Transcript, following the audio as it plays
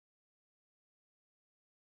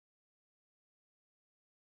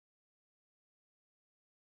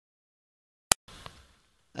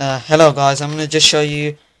Hello guys, I'm going to just show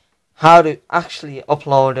you how to actually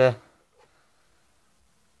upload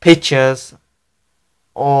pictures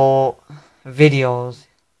or videos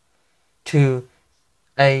to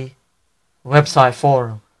a website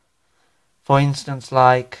forum. For instance,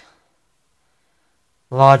 like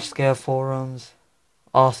large scale forums,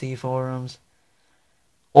 RC forums,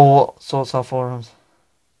 all sorts of forums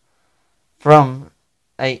from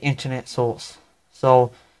a internet source.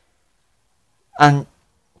 So, and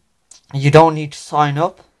you don't need to sign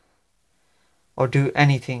up or do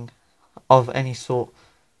anything of any sort.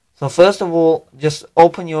 So first of all, just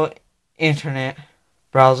open your internet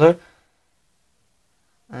browser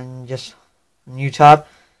and just new tab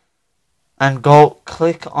and go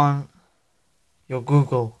click on your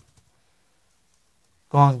Google.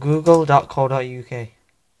 Go on google.co.uk.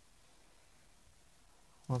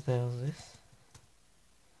 What the hell is this?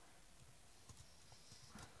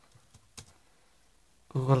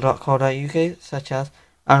 Google.co.uk, such as,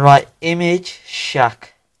 and write imageshack.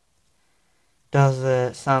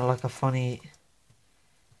 Does sound like a funny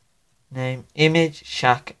name.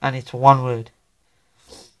 imageshack, and it's one word.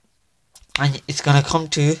 And it's gonna come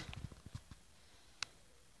to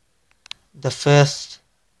the first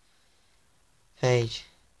page.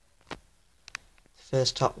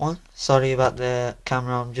 First top one. Sorry about the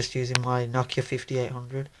camera, I'm just using my Nokia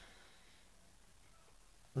 5800.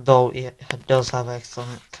 Though it does have an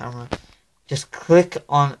excellent camera. Just click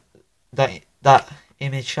on that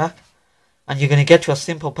imageshack and you're gonna get to a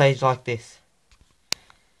simple page like this.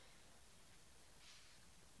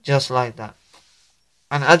 Just like that.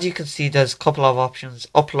 And as you can see, there's a couple of options.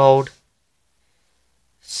 Upload,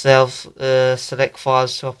 select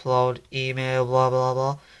files to upload, email, blah blah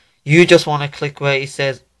blah. You just want to click where it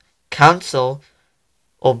says cancel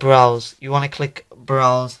or browse. You want to click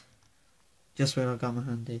browse. Just where I got my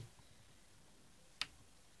handy.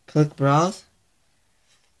 Click browse.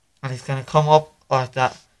 And it's going to come up like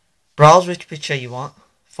that. Browse which picture you want.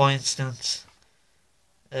 For instance,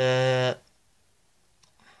 wait,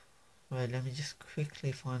 let me just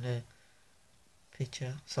quickly find a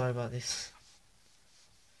picture. Sorry about this.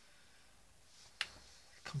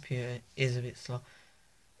 Computer is a bit slow.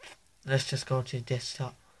 Let's just go to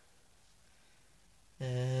desktop.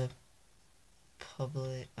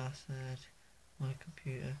 Public asset, my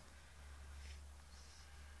computer.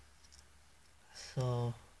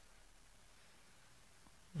 So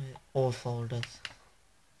all folders.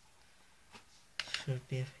 Should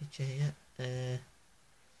be a picture here.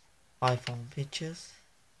 iPhone pictures.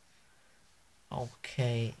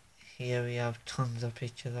 Okay, here we have tons of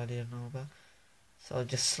pictures I didn't know about. So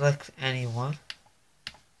just select any one.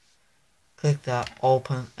 Click that,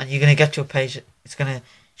 open, and you're going to get to a page. It's going to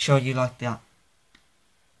show you like that.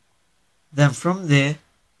 Then from there,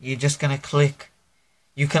 you're just going to click.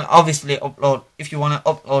 You can obviously upload, if you want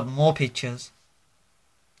to upload more pictures,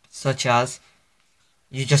 such as,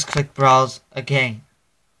 you just click browse again.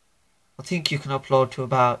 I think you can upload to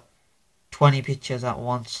about 20 pictures at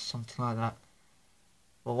once, something like that.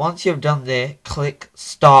 But once you've done there, click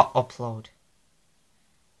start upload.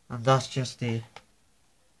 And that's just the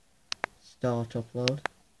start upload.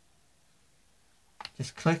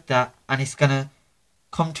 Just click that and it's gonna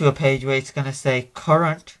come to a page where it's gonna say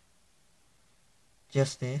current,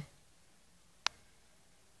 just there,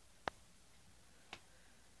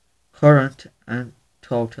 current and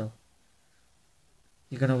total.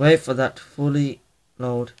 You're gonna wait for that to fully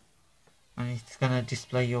load and it's gonna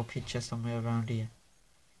display your picture somewhere around here.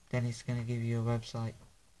 Then it's gonna give you a website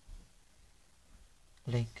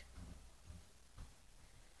link.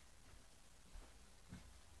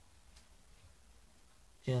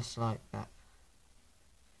 Just like that.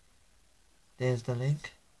 There's the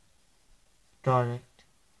link. Direct.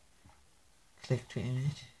 Click to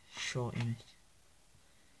image. Show image.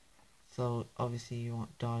 So obviously you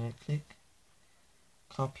want direct click.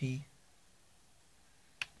 Copy.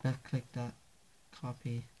 Left click that.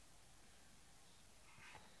 Copy.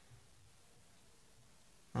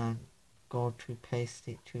 And go to paste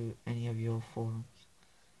it to any of your forums.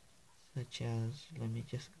 Such as, let me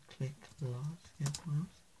just click large scale forums.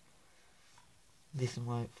 This is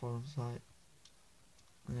my forum site.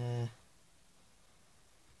 Let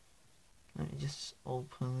me just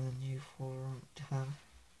open a new forum tab.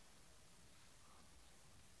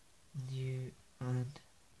 New, and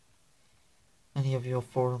any of your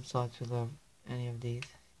forum sites will have any of these.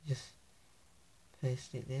 Just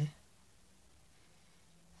paste it there.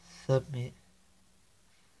 Submit.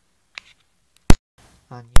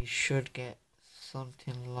 And you should get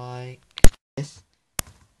something like this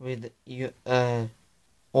with your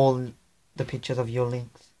all the pictures of your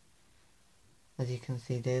links. As you can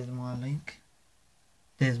see, there's my link,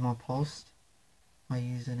 there's my post, my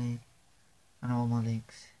username and all my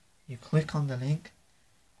links. You click on the link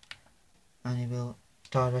and it will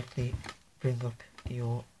directly bring up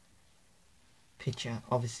your picture.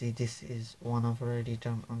 Obviously this is one I've already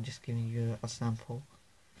done, I'm just giving you a sample.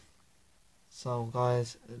 So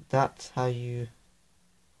guys, that's how you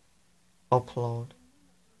upload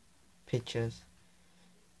pictures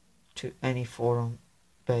to any forum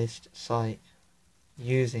based site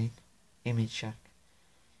using imageshack.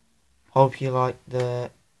 Hope you like the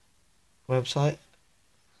website,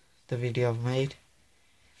 the video I've made.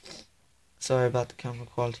 Sorry about the camera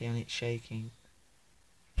quality and it's shaking.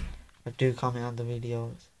 But do comment on the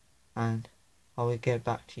videos and I will get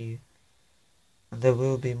back to you. And there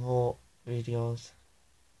will be more videos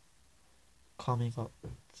coming up.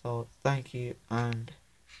 So thank you and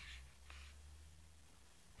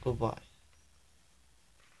goodbye.